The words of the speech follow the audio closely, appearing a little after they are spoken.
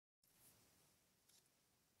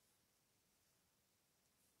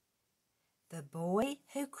The Boy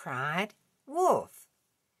Who Cried Wolf.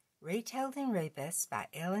 Retold in Rebus by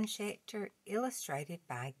Ellen Schechter, illustrated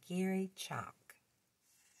by Gary Chalk.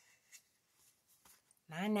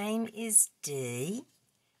 My name is Dee,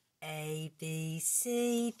 A, B,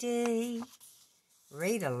 C, D.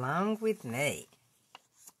 Read along with me.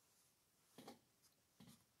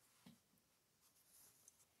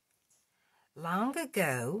 Long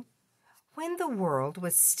ago, when the world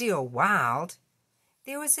was still wild,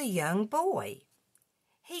 there was a young boy.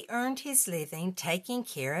 He earned his living taking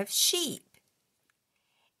care of sheep.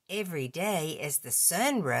 Every day as the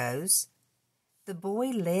sun rose, the boy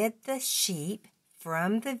led the sheep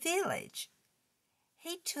from the village.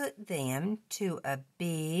 He took them to a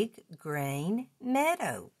big green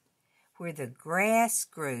meadow where the grass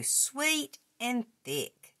grew sweet and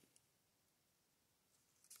thick.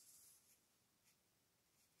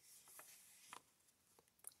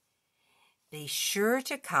 Be sure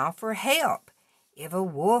to call for help if a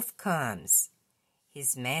wolf comes,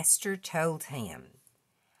 his master told him.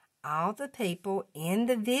 All the people in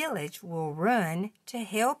the village will run to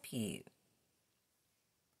help you.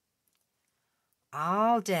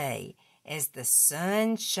 All day, as the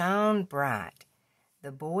sun shone bright,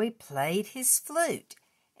 the boy played his flute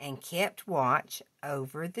and kept watch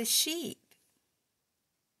over the sheep.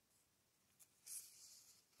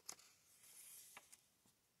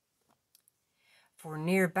 For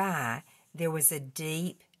nearby there was a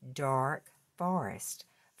deep, dark forest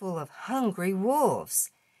full of hungry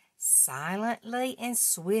wolves. Silently and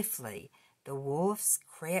swiftly the wolves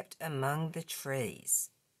crept among the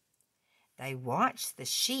trees. They watched the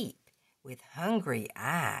sheep with hungry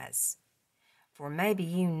eyes. For maybe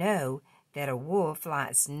you know that a wolf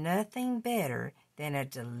likes nothing better than a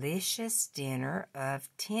delicious dinner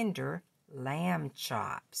of tender lamb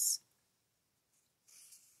chops.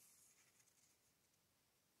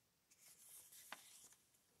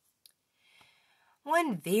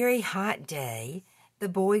 One very hot day, the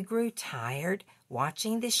boy grew tired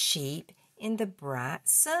watching the sheep in the bright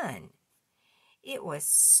sun. It was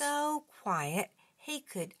so quiet he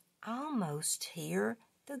could almost hear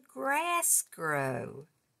the grass grow.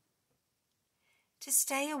 To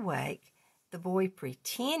stay awake, the boy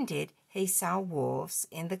pretended he saw wolves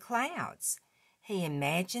in the clouds. He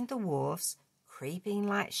imagined the wolves creeping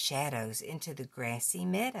like shadows into the grassy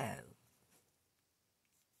meadow.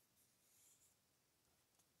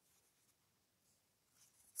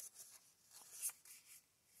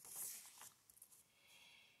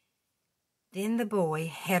 Then the boy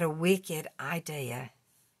had a wicked idea.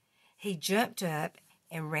 He jumped up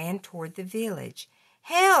and ran toward the village.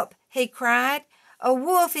 "Help!" he cried. "A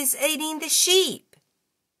wolf is eating the sheep."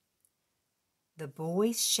 The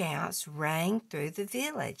boy's shouts rang through the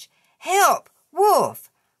village. "Help!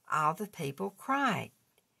 Wolf!" all the people cried.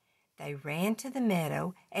 They ran to the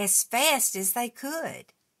meadow as fast as they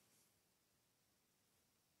could.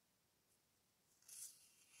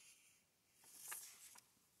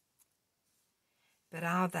 But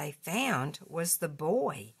all they found was the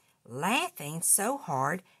boy, laughing so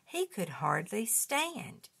hard he could hardly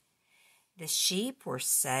stand. The sheep were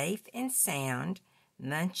safe and sound,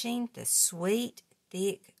 munching the sweet,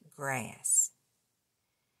 thick grass.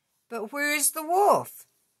 "But where is the wolf?"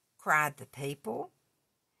 cried the people.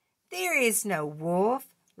 "There is no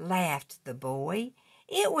wolf," laughed the boy.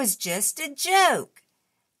 "It was just a joke.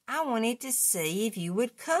 I wanted to see if you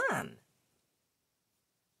would come."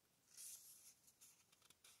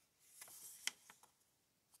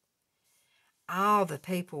 All the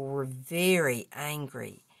people were very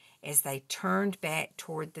angry as they turned back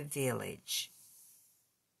toward the village.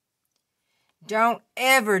 "Don't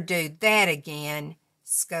ever do that again,"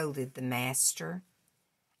 scolded the master.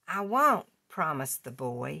 "I won't," promised the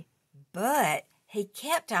boy, but he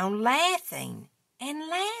kept on laughing and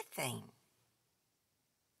laughing.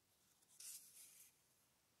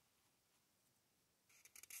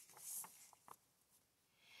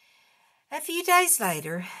 A few days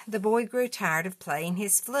later, the boy grew tired of playing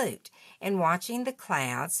his flute and watching the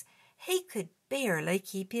clouds. He could barely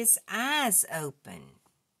keep his eyes open.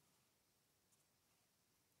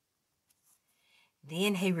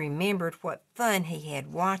 Then he remembered what fun he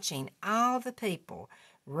had watching all the people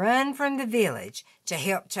run from the village to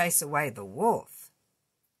help chase away the wolf.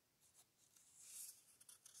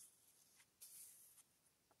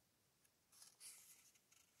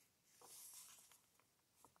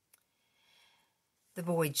 The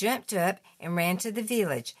boy jumped up and ran to the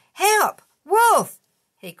village. "Help! Wolf!"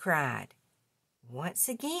 he cried. Once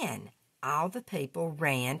again, all the people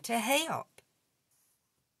ran to help.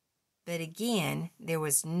 But again, there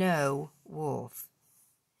was no wolf.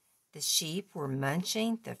 The sheep were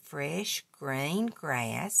munching the fresh green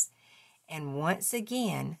grass, and once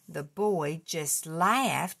again the boy just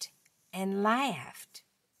laughed and laughed.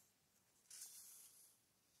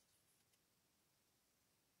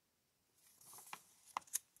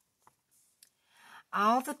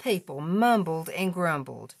 All the people mumbled and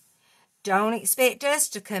grumbled. "Don't expect us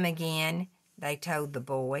to come again," they told the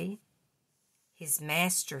boy. His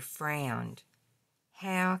master frowned.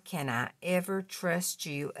 "How can I ever trust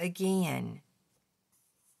you again?"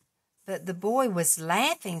 But the boy was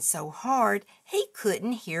laughing so hard he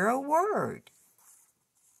couldn't hear a word.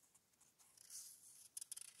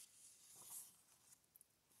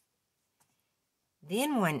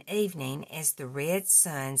 Then one evening, as the red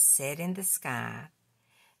sun set in the sky,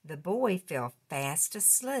 the boy fell fast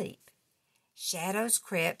asleep. Shadows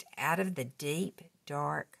crept out of the deep,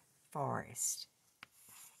 dark forest,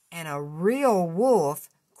 and a real wolf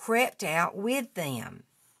crept out with them.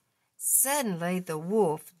 Suddenly the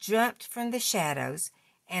wolf jumped from the shadows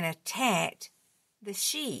and attacked the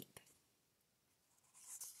sheep.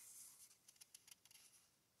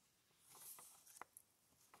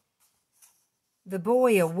 The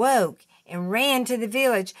boy awoke and ran to the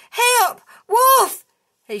village. "Help! Wolf!"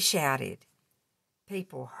 he shouted.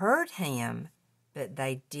 People heard him, but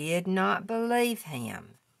they did not believe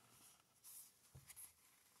him.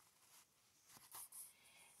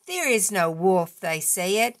 "There is no wolf," they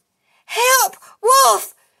said. "Help!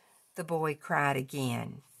 Wolf!" the boy cried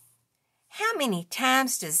again. "How many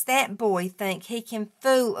times does that boy think he can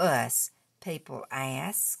fool us?" people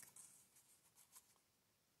asked.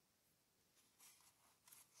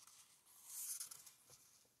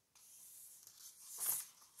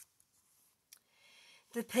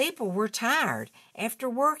 The people were tired after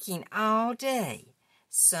working all day.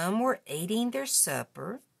 Some were eating their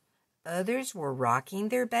supper. Others were rocking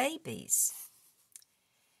their babies.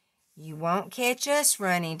 "You won't catch us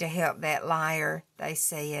running to help that liar," they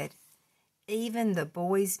said. Even the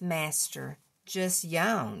boy's master just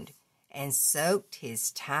yawned and soaked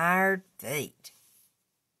his tired feet.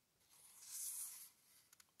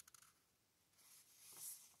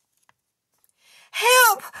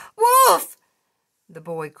 "Help! Wolf!" the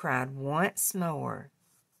boy cried once more.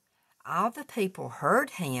 All the people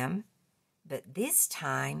heard him, but this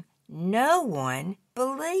time no one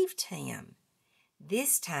believed him.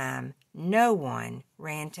 This time no one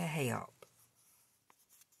ran to help.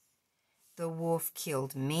 The wolf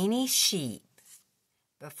killed many sheep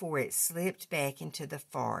before it slipped back into the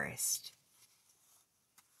forest.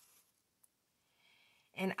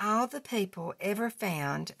 And all the people ever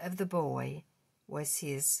found of the boy was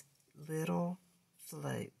his little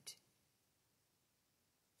flute.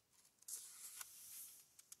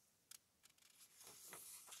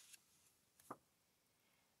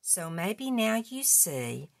 So maybe now you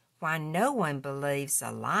see why no one believes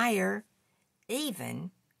a liar,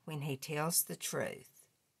 even when he tells the truth.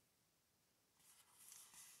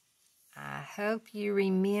 I hope you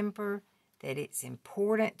remember that it's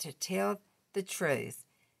important to tell the truth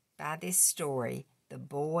by this story, The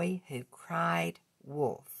Boy Who Cried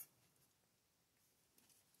Wolf.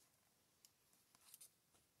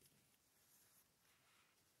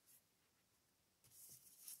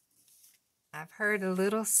 I've heard a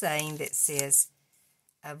little saying that says,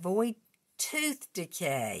 avoid tooth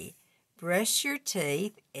decay. Brush your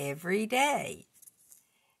teeth every day.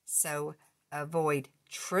 So avoid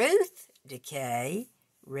truth decay.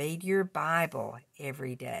 Read your Bible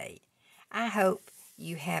every day. I hope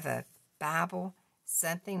you have a Bible,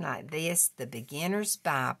 something like this, the Beginner's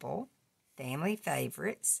Bible, Family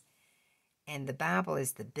Favorites, and the Bible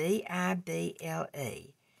is the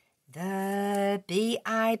B-I-B-L-E. The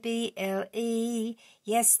B-I-B-L-E,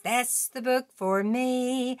 yes, that's the book for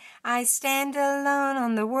me. I stand alone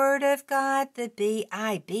on the Word of God, the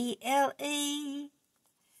B-I-B-L-E.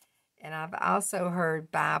 And I've also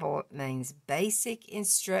heard Bible means basic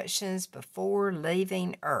instructions before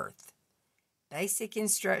leaving earth. Basic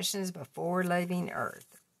instructions before leaving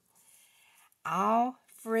earth. All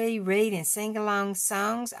free read and sing along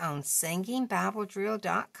songs on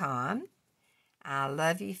singingbibledrill.com. I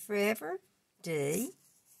love you forever, Dee.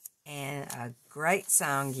 And a great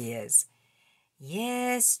song is,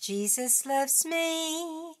 yes, Jesus loves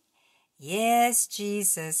me. Yes,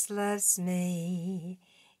 Jesus loves me.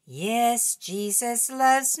 Yes, Jesus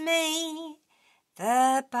loves me.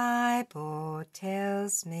 The Bible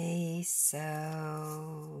tells me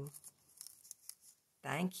so.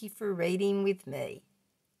 Thank you for reading with me.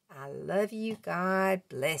 I love you. God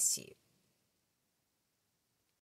bless you.